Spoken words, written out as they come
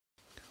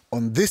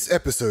On this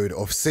episode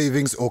of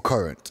Savings or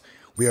Current,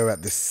 we are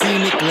at the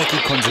scenic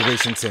Lekki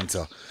Conservation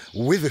Centre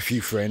with a few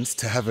friends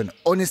to have an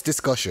honest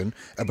discussion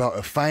about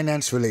a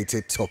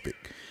finance-related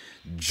topic.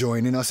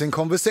 Joining us in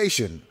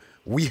conversation,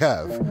 we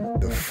have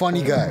the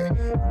funny guy,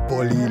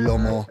 Boli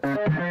Lomo,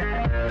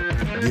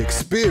 the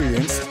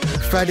experienced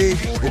Fade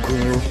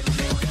Okoro,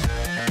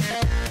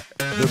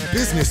 the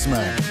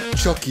businessman,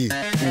 Chucky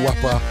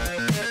Uwapa,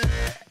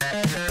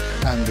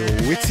 and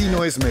the witty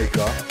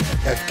noisemaker,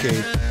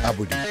 FK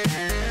Abudi.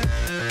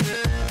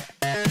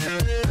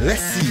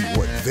 Let's see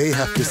what they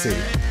have to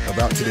say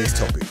about today's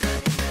topic.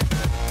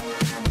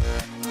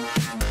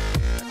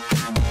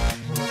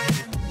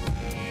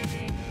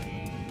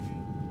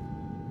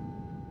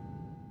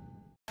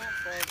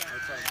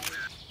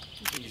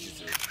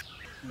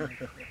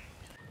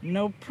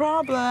 No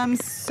problem.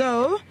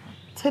 So,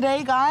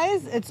 today,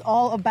 guys, it's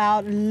all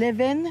about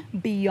living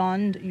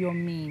beyond your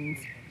means.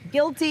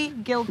 Guilty,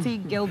 guilty,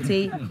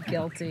 guilty,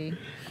 guilty.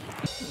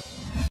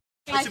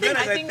 I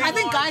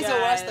think guys are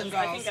worse than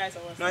girls.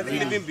 No, I think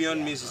living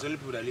beyond means is only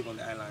people that live on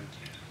the island.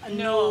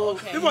 No,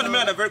 okay. People on the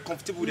mainland are very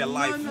comfortable with their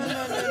life. No.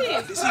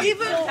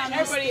 Even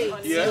everybody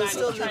on the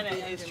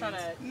island is trying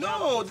to.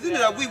 No, the thing is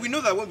that we know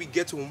that when we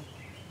get home,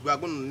 we are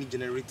going to need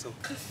generator.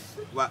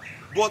 But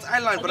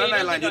island, but an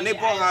island, your neighbor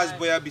has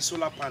Boyabi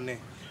solar panel.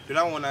 The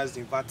other one has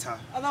the inverter.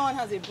 Other one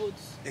has a boat.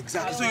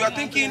 Exactly. So you are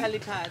thinking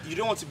you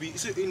don't want to be.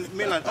 So in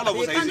mainland, all of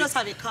us are using. Just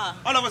have a car.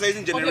 All of us are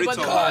using generators. Okay,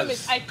 but the problem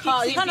is, I keep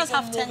seeing you can't just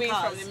people have 10 moving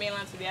cars. from the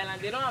mainland to the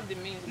island. They don't have the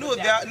means. No,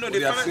 they are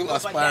still but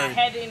aspiring.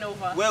 they're heading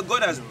over. Well,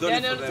 God has done Then it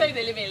for they'll them. say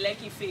they live in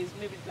Lekki phase,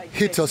 maybe like.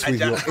 Hit us with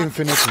your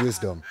infinite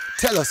wisdom.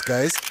 Tell us,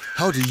 guys,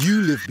 how do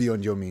you live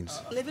beyond your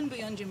means? Living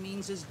beyond your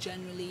means just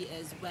generally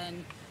is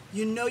when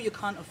you know you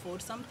can't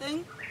afford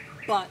something,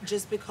 but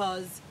just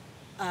because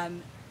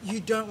you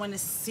don't want to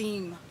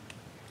seem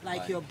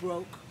like you're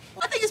broke.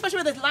 I think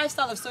especially with the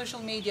lifestyle of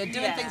social media,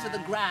 doing things with the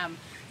gram,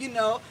 you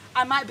know,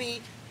 I might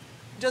be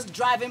just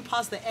driving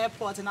past the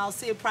airport and I'll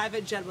see a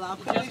private jet, but I'll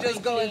quickly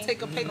just go and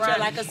take a picture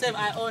like as if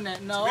I own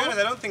it. No? To be honest,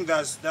 I don't think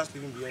that's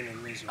living beyond your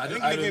means.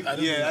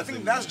 I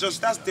think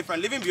that's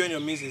different. Living beyond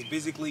your means is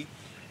basically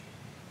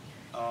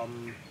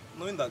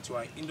knowing that you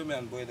are Indomie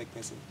and boiled egg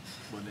person,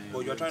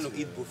 but you are trying to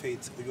eat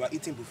buffet, or you are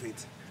eating buffet.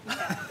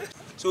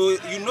 So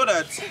you know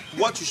that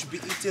what you should be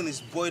eating is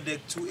boiled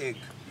egg, 2 egg.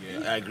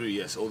 Yeah, I agree,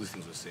 yes, all these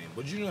things we're saying.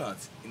 But you know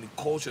that in the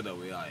culture that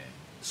we are in,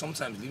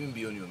 sometimes living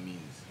beyond your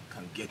means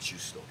can get you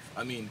stuff.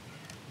 I mean,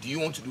 do you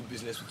want to do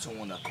business with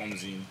someone that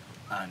comes in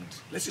and,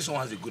 let's say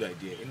someone has a good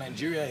idea. In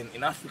Nigeria,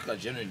 in Africa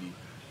generally,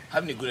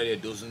 having a good idea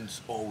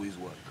doesn't always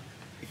work.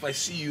 If I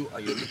see you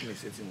and you're looking a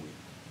certain way,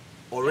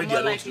 already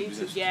you're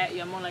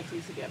more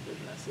likely to get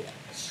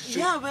business,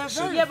 Yeah, we're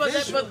very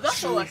but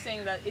that's what we're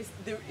saying, that it's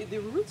the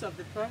root of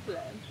the problem.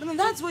 I mean,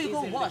 that's where you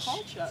go wash.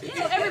 Culture.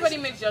 So everybody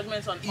makes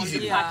judgments on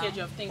the package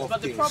of things,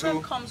 but the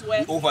problem comes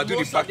where overdo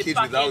the package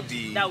without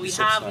the that we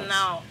substance. have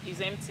now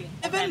is empty.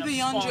 Living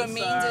beyond your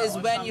means is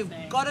when you've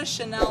got a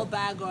Chanel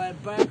bag or a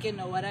Birkin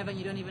or whatever and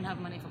you don't even have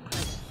money for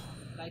credit.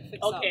 Like,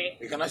 fix up.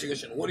 You can ask you a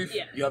question. What if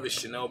you have a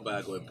Chanel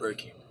bag or a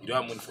Birkin, you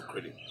don't have money for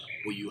credit,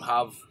 but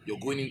you're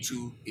going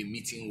into a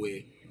meeting where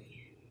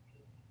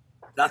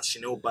that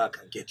Chanel bag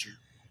can get you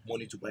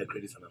money to buy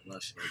credit and I'm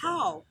not Chanel bag.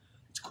 How?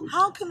 It's cool.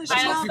 How can a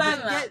Chanel bag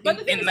get... But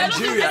the thing in is,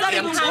 Nigeria,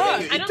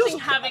 I don't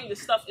think having the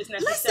stuff is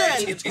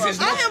necessarily the problem.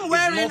 I am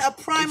wearing a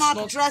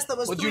Primark dress that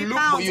was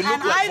 £3 and you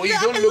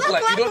don't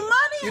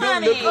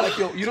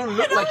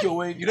look like you're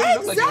wearing.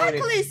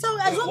 Exactly. So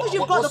as long as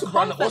you've got the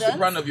confidence. What's the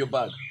brand of your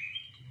bag?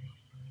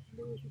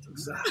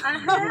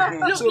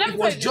 Look, So it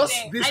was just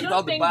this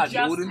without the bag.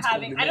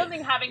 I don't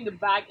think having the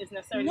bag is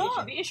necessarily the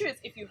issue. The issue is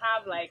if you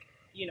have like,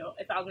 you know,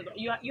 $1,000,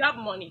 you have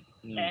money,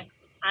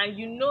 and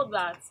you know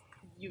that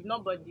you've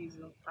not bought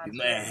diesel,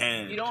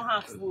 you don't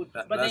have food,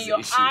 but then your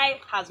eye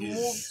has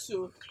moved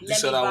to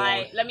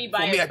let me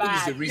buy a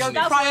bag. Your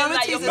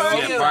priorities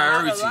are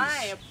priorities.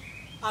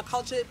 Our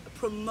culture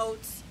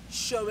promotes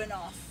showing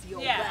off your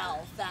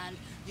wealth, and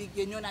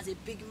you're known as a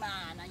big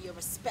man, and you're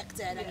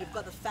respected, and you've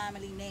got the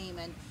family name,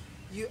 and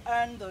you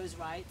earn those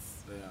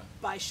rights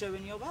by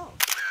showing your wealth.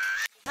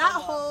 That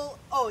whole,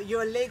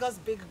 you're a Lagos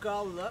big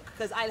girl look,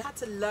 because I had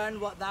to learn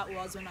what that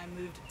was when I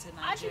moved to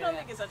Nigeria. I actually don't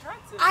think it's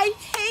attractive. I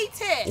hate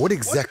it! What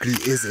exactly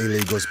is a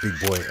Lagos big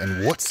boy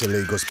and what's a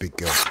Lagos big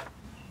girl?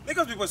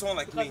 Lagos people are someone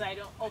like me. Because I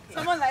don't,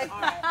 Someone like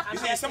you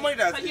see, somebody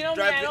that's but you know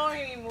me, I don't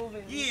really move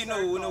in you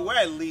know where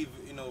I live,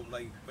 you know,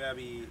 like where I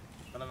be,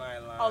 Banana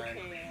Island.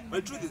 Okay.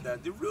 But the truth is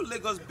that the real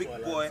Lagos big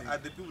boy are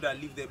the people that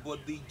live there,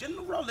 but the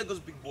general Lagos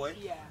big boy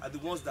are the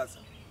ones that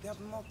they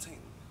have nothing.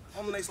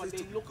 Honestly,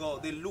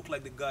 they look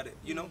like they got it.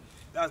 You know,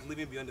 that's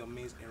living beyond their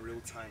means in real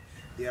time.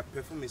 Their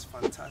perfume is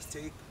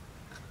fantastic.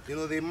 You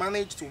know, they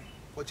managed to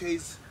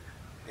purchase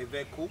a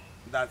vehicle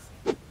that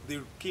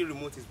the key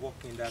remote is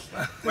working. That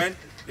when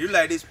you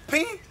like this,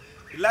 ping,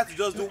 you like to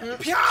just do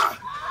pia.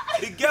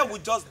 The girl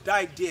would just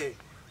die there.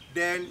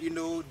 Then you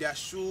know their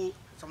shoe,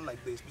 something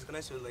like this.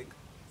 Because like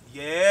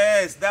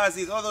Yes, that's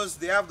it. All those,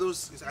 they have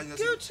those.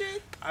 Gucci.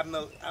 I'm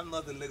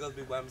not the Lagos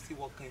big boy. I'm still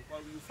working. But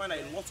you find that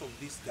a lot of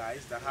these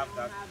guys that have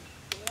that.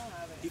 They don't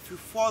have it. If you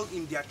fall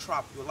in their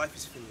trap, your life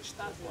is finished.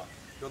 That's it.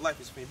 Your life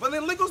is finished. But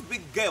then Lagos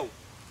big girl,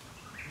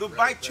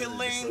 Dubai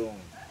chilling,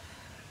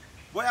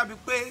 boy I be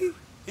pay,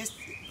 his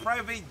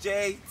private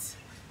jet,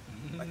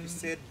 like you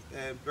said,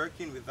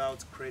 working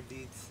without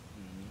credit.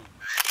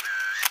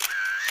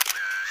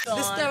 The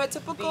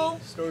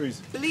stereotypical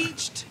Stories.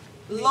 bleached,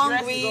 The long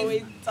dress is weave,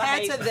 always hair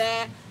to tight.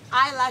 there,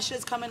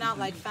 eyelashes coming out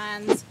like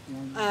fans.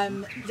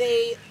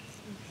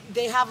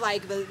 They have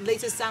like the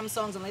latest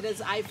Samsungs and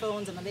latest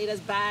iPhones and the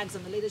latest bags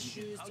and the latest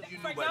shoes. You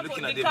For know by example,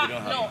 looking the at them, car, you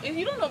don't have it.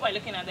 you don't know by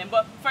looking at them.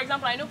 But for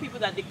example, I know people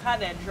that the car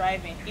they're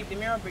driving, if the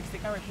mirror breaks, they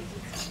can't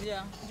replace it.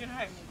 Yeah. Do you know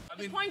what I mean?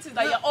 The point is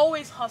that you're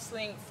always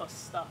hustling for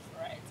stuff,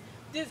 right?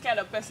 This kind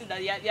of person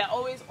that you're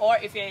always, or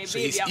if you're a So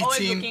babe, he's you're always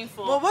eating- looking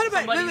for But what about?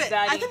 somebody's Wait,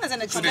 daddy. I think there's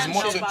an So there's extension.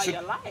 more about to-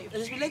 your life.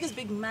 There's Lagos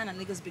big man and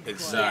Lagos big boy.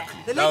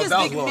 Exactly. The That Lagos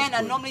was big what I was men are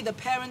going. normally the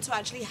parents who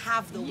actually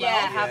have the wealth.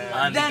 Have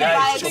And Then the guy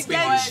by is shopping.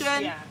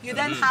 extension, Yeah. you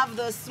then have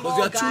the small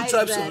there are two guys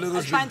types of that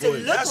Lagos are trying big to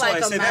boys. look That's why like I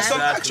a said man. there's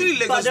some actually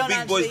but Lagos don't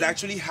big boys actually- that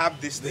actually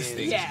have this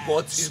thing. Yeah.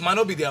 But it might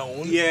not be their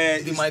own. Yeah, They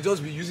it's- might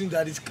just be using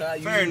daddy's car. Fair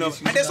using enough. this,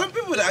 And there's using some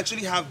people that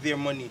actually have their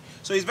money,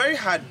 so it's very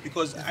hard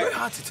because that. Very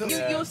hard to tell.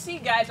 You'll see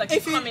guys like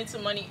If you you- come into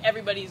money,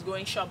 everybody is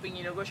going shopping,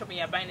 go shopping,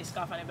 you're buying a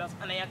scarf and a belt,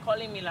 and then you're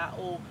calling me like,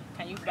 oh,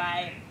 can you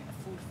buy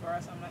food for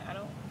us? I'm like, I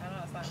don't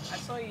understand. I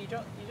saw you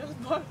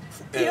just bought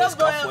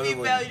scarf a for big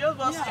everybody. belt, you just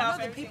bought Yeah, scarf. I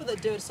know the people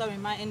that do it. So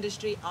in my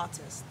industry,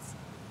 artists.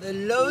 There are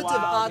loads of Wow,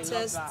 they love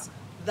artists that.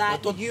 I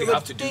that thought you they would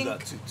have to do think.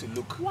 that to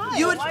look. Why?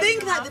 You would Why think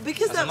do you that have-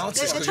 because As an they're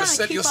artist, they're 'cause trying you're to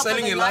sell- keep you're up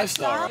selling with a the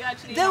lifestyle. lifestyle, You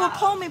actually they will have.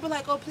 call me, be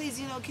like, oh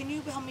please, can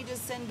you help me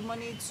just send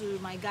money to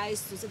my guys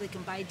so they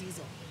can buy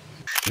diesel.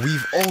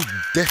 We've all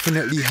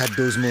definitely had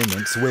those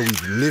moments where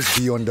we've lived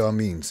beyond our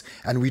means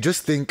and we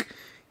just think,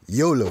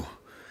 YOLO.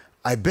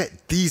 I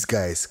bet these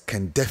guys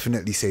can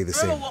definitely say the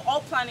Remember, same. we're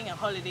all planning a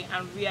holiday,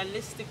 and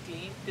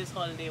realistically, this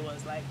holiday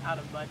was like out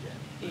of budget.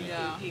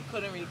 It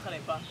couldn't really cut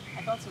it, but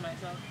I thought to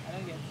myself, I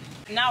don't get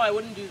it. Now I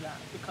wouldn't do that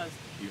because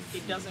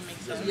it doesn't make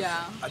sense.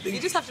 Yeah, I think-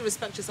 you just have to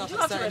respect yourself You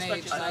at a just have to certain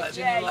respect age. yourself. Like,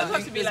 Yeah, you you know, just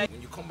have to be like,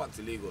 When you come back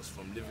to Lagos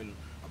from living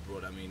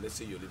abroad, I mean, let's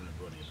say you're living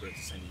abroad and your parents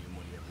are sending you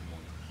money every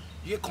month,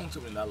 you get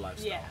comfortable in that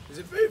lifestyle. Yeah. There's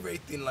a very, very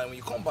thin line when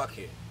you come back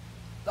here.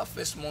 That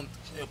first month,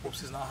 your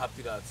pops is now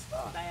happy that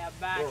that you're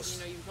back,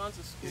 bros, you've gone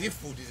to school. is it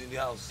food is in the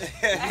house?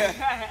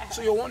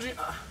 So you're wondering,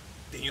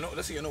 then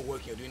let's say you're not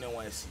working, you're doing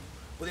NYC,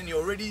 but then you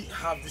already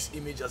have this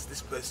image as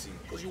this person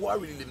because you are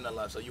really living that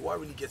lifestyle. You are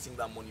really getting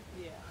that money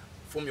Yeah.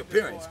 from your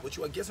parents, but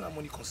you are getting that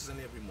money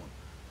consistently every month.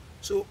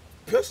 So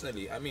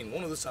personally, I mean,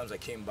 one of those times I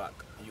came back,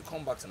 and you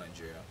come back to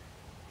Nigeria,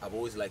 I've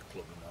always liked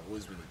clubbing. I've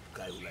always been a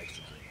guy who likes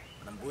to drink,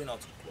 and I'm going out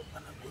to the club,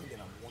 and I'm going there,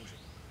 and I'm wondering.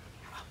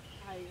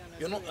 How you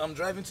gonna do it? I'm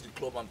driving to the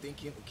club, I'm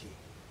thinking, okay,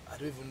 I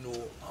don't even know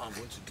how I'm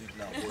going to do it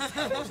now, but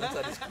I must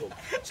enter this club.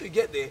 So you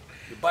get there,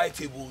 you buy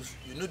tables,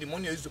 you know the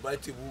money you used to buy a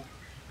table,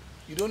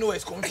 you don't know where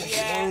it's coming from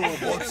tomorrow,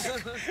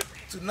 but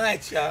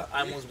tonight, yeah,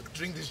 I must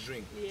drink this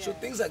drink. So Yeah.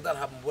 things like that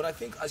happen, but I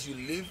think as you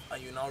live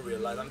and you now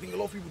realize, I think a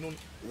lot of people don't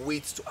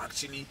wait to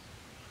actually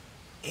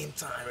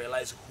enter and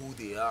realize who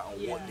they are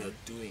and what Yeah. they're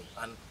doing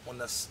and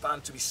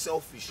understand to be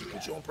selfish. You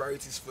put your own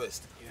priorities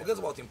first. Forget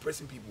about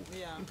impressing people.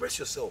 Yeah. Impress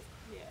yourself.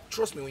 Yeah.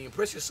 Trust me, when you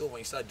impress yourself, when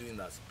you start doing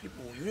that,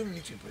 people, you don't even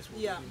need to impress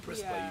people. Yeah. They'll be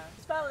impressed by you.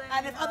 Spelling,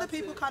 and if how other to-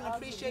 people can't how to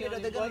appreciate be it, or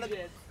on they're a gonna look,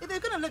 budget. if they're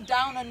gonna look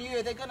down on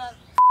you, they're gonna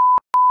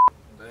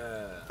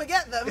Yeah.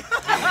 forget them.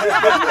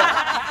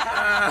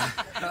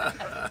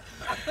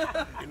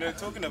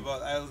 Talking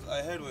about,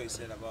 I heard what you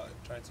said about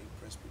trying to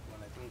impress people,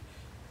 and I think,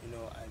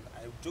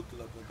 I joked a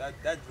lot, but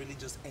that really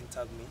just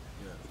entered me.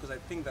 Yeah. Because I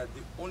think that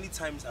the only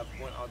times I've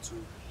gone out to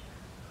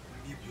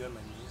live beyond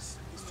my means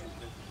is to impress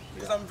people.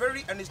 Because I'm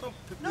very, and it's not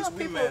No, it's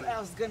people women.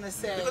 else gonna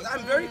say. Because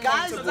I'm very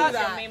guys So do comfortable. that's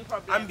your that. main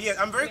problem.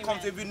 I'm very Women.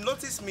 comfortable. If you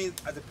notice me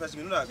as a person,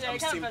 you know that Yeah, I'm the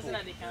kind of simple. person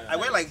that they can I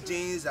wear like stand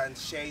jeans and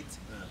shades.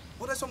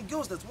 But there's some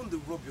girls that when they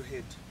rub your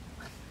head,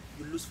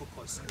 you lose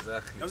focus.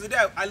 Exactly. There was a day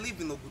I lived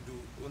in Ogudu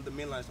on the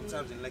mainland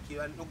sometimes in Lekki,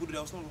 and Ogudu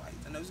there was no light,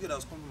 and there was a girl that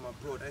was coming from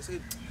abroad. I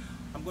said,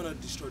 I'm gonna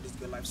destroy this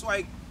girl life. So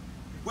I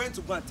went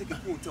to go and take a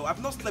hotel.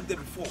 I've not slept there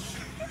before.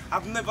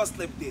 I've never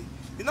slept there.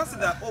 They not say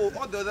that, oh,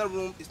 all the other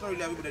room is not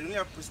really available. They only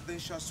have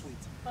presidential suite.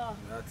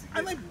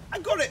 And I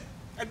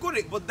got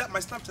it, but that my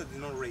Snapchat did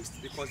not raise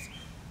because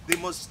they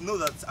must know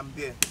that I'm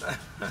there.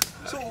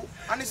 So,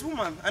 and it's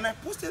woman, and I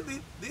posted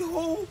the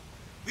whole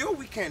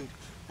weekend.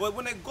 But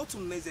when I got to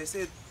Nigeria, I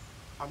said,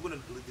 I'm gonna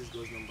delete this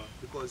girl's number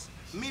because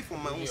me for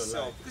my own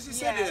self, because you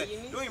said Yeah,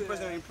 you need don't impress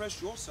to- them,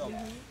 impress yourself.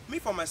 Me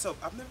for myself,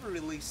 I've never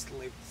really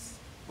slept.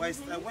 But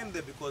I went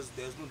there because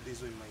there's no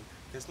diesel in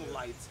there's no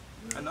light,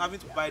 and having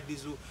to buy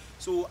diesel,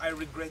 so I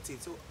regret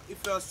it. So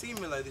if you're seeing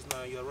me like this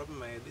now, you're rubbing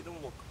my head, they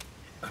don't work.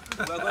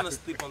 We're gonna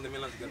sleep on the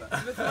mainland together.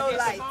 With no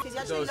light, because you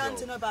actually Does learn help.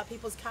 to know about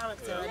people's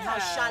character and Yeah.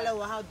 how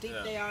shallow or how deep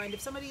Yeah. they are. And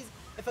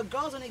if a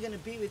girl's only going to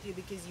be with you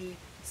because you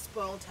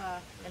spoiled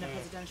her in a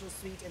presidential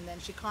suite, and then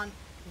she can't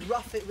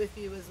rough it with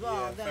you as well,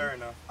 Yeah, then fair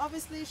enough.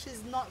 obviously she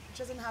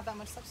doesn't have that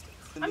much substance.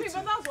 I mean,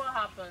 but that's what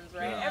happens,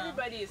 right? Yeah.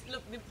 Everybody is,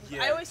 look,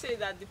 I always say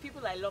that the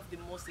people I love the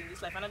most in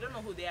this life, and I don't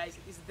know who they are,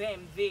 is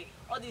them,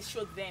 all this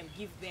show them,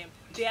 give them.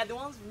 They are the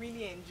ones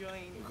really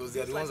enjoying. Because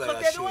they're the life. ones that Because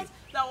are they're the showing. ones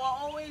that were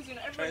always,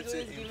 everybody's to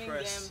always giving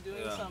impress. them,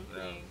 doing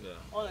something,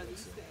 all of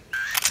these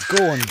things.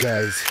 Go on,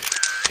 guys.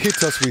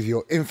 Hit us with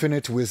your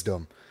infinite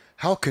wisdom.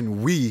 How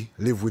can we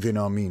live within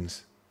our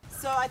means?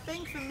 So I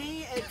think for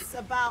me, it's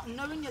about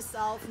knowing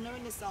yourself,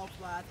 knowing your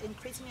self-worth,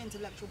 increasing your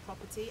intellectual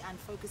property, and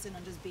focusing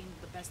on just being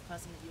the best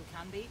person that you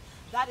can be.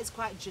 That is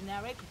quite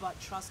generic, but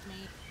trust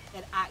me,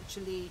 it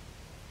actually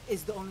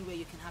is the only way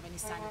you can have any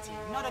sanity.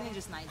 Not only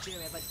just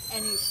Nigeria, but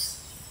any...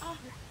 Oh,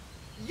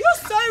 you're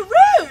so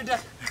rude!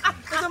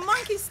 There's a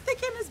monkey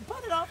sticking his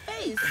butt in our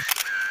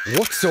face.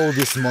 What's all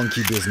this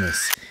monkey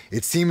business?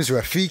 It seems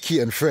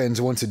Rafiki and friends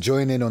want to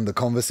join in on the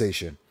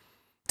conversation.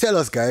 Tell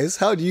us, guys,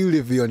 how do you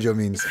live beyond your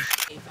means?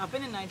 I've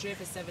been in Nigeria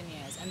for 7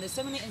 years, and there's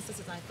so many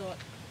instances I thought,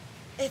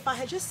 if I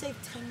had just saved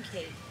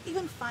 10K,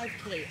 even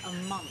 5K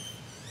a month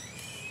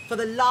for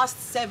the last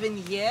 7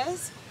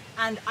 years,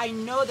 and I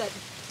know that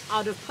I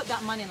would have put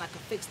that money in like a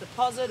fixed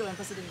deposit or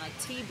invested in like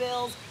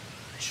T-bills,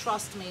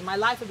 trust me, my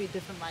life would be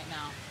different right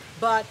now.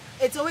 But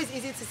it's always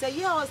easy to say,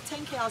 yeah, it's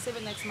 10K, I'll save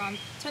it next month,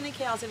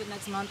 20K, I'll save it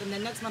next month, and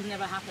then next month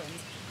never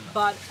happens.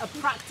 But a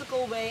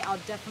practical way I'll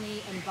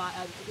definitely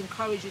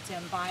encourage you to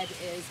imbibe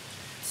is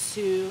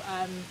to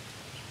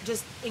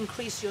just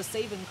increase your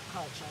saving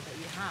culture that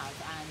you have,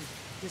 and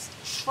just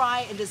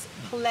try and just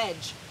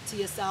pledge to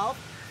yourself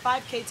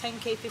 5K,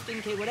 10K,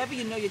 15K, whatever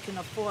you know you can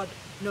afford,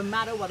 no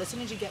matter what. As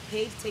soon as you get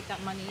paid, take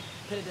that money,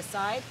 put it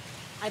aside.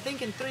 I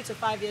think in 3 to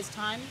 5 years'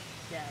 time,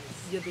 yes,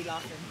 you'll be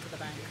laughing to the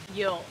bank.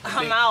 Yo,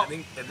 I'm out. I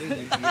think you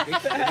need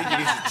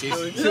to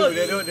chase it. Look,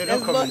 They don't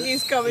there's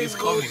monkeys coming He's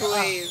coming. both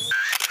ways.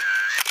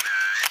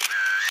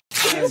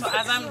 So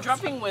as I'm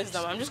dropping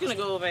wisdom, I'm just gonna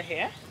go over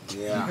here.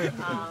 Yeah.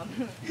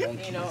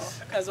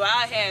 Because we're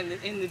out here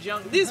in the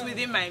jungle. This is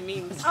within my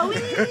means. Let me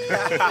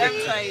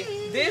tell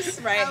you,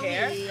 this right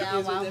here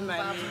is within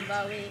my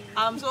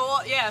means.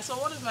 So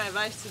what is my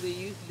advice to the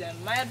youth then?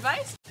 My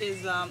advice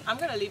is I'm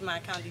gonna leave my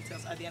account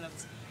details at the end of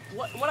this.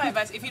 What I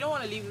advise, if you don't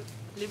want to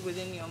live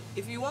within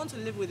if you want to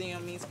live within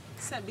your means,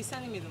 be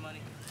sending me the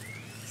money.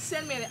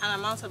 Send me an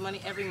amount of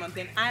money every month,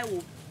 then I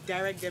will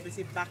direct debit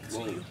it back to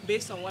you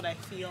based on what I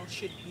feel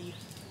should be,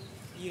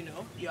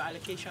 your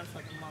allocation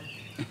for the month.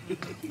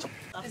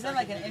 Is there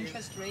like an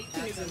interest rate?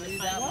 Would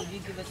you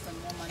give us some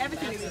more money?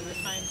 Everything is in the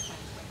time.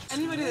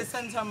 Anybody that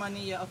sends her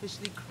money, you're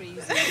officially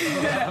crazy.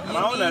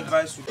 My own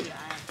advice would be,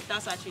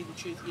 That's actually the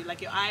truth. You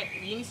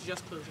need to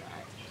just close your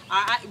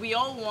eyes. We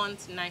all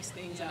want nice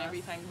things and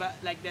everything, but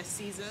like there's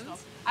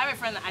seasons. I have a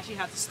friend that actually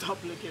had to stop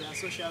looking at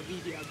social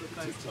media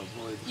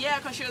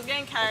because she was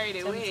getting carried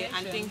away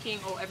and thinking,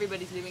 oh,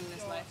 everybody's living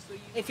this life. So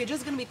if you're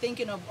just going to be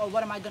thinking of, oh,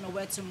 what am I going to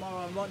wear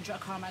tomorrow, and what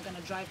car am I going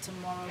to drive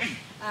tomorrow,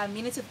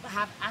 you need to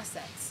have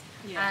assets.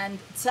 Yeah. And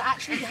to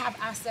actually have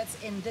assets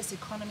in this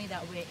economy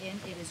that we're in,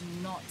 it is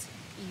not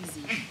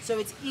easy. So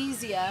it's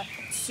easier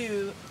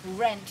to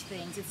rent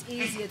things. It's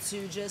easier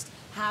to just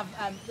have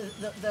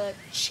the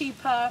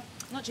cheaper,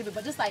 not cheaper,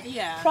 but just like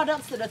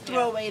products that are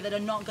throwaway that are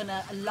not going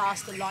to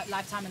last a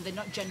lifetime, and they're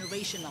not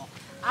generational.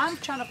 I'm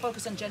trying to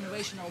focus on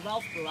generational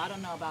wealth, bro. I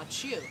don't know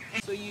about you.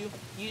 So you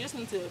just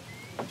need to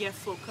get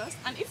focused,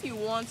 and if you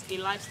want a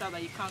lifestyle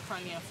that you can't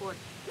currently afford,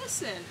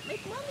 listen,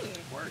 make money.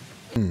 Work.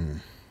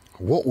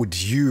 What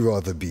would you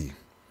rather be?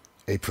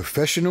 A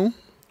professional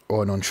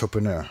or an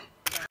entrepreneur?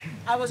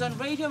 I was on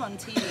radio and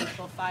TV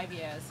for 5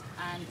 years,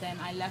 and then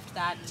I left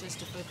that just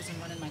to focus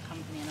on running my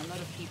company. And a lot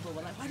of people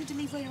were like, why did you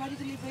leave radio? Why did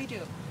you leave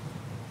radio?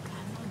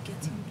 I'm not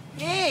getting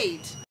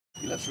paid.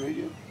 You left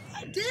radio?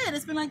 I did.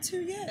 It's been like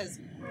 2 years.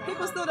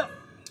 People still don't.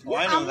 Oh,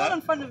 I know I'm that. not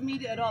in front of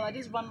media at all. I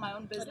just run my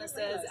own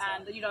businesses,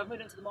 and I've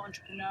moved into the more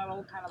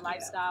entrepreneurial kind of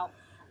lifestyle.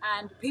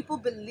 And people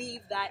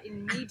believe that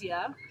in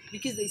media,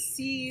 because they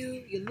see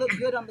you, you look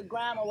good on the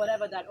gram or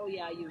whatever, that, oh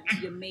yeah,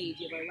 you're made,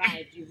 you've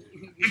arrived, you've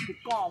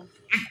become.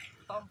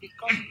 I'm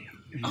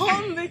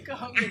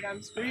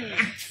screaming.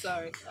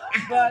 Sorry.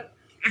 But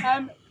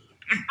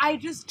I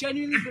just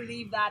genuinely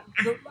believe that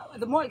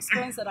the more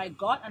experience that I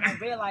got, and I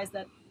realized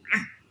that,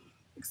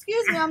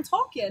 excuse me, I'm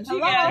talking. Hello?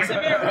 Yeah, it's a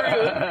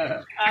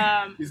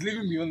bit rude. He's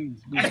leaving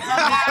beyond.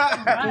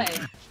 Right.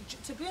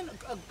 To be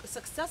a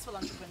successful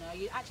entrepreneur,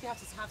 you actually have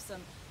to have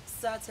some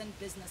certain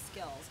business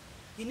skills.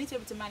 You need to be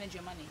able to manage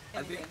your money.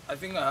 I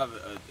think I have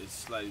a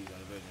slightly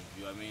divergent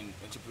view. I mean,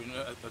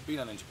 being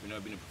an entrepreneur,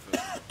 being a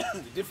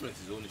professional, the difference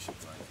is ownership,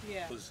 right?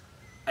 Yeah. Because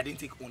I didn't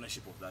take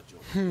ownership of that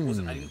job. I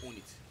didn't own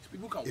it. So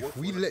people can work If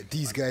we for let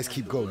these guys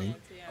keep going,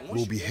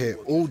 we'll be here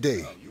all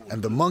day,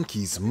 and the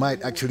monkeys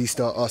might actually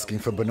start asking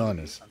for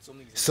bananas.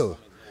 So,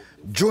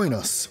 join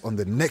us on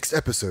the next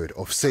episode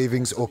of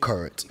Savings or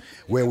Current,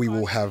 where we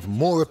will have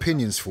more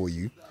opinions for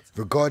you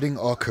regarding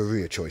our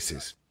career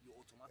choices.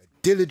 A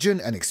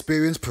diligent and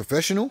experienced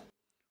professional,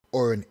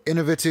 or an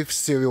innovative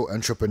serial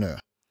entrepreneur?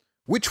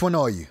 Which one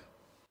are you?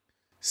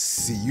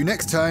 See you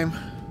next time.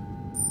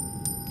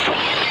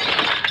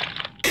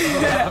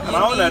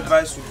 My own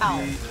advice would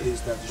be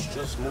is that you should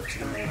just move to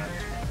the mainland.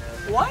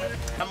 What?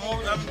 I'm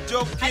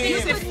joking. I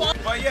think it's fun.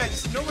 But yeah,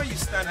 just know where you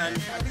stand, and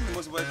I think the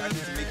most important thing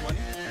is to make money.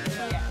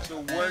 Yeah. So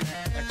work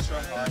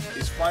extra hard.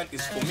 It's fine.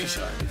 It's for me,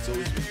 Sean. It's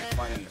always been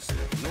defining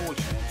yourself. Know what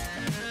you want to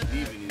do.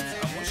 Believe in it.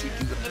 And once you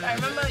do that. Look, I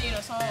remember,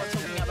 someone was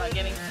talking about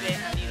getting fit,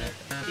 and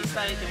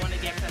they want to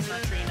get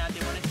personal trainer,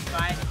 they wanted to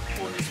buy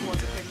all the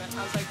sports equipment.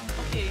 I was like,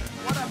 okay,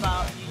 what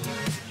about you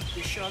use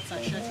the shorts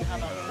and shirts you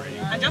have at home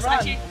and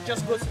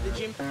just go to the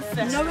gym first.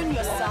 Knowing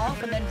yourself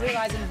and then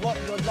realizing what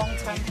your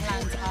long-term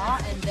plans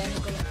are and then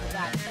going for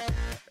that.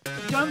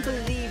 Don't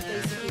believe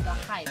basically the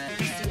hype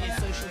you see on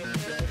social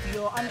media. If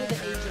you're under the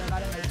age of,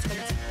 I don't know,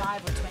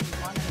 25 or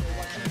 21 and you're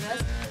watching this,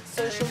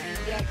 social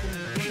media can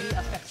really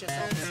affect your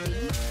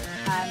self-esteem.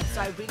 So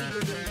I really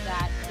believe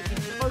that if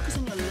you focus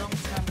on your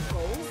long-term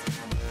goals,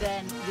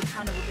 then you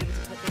kind of will be able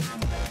to put things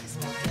in a better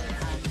perspective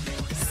and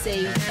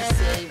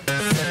save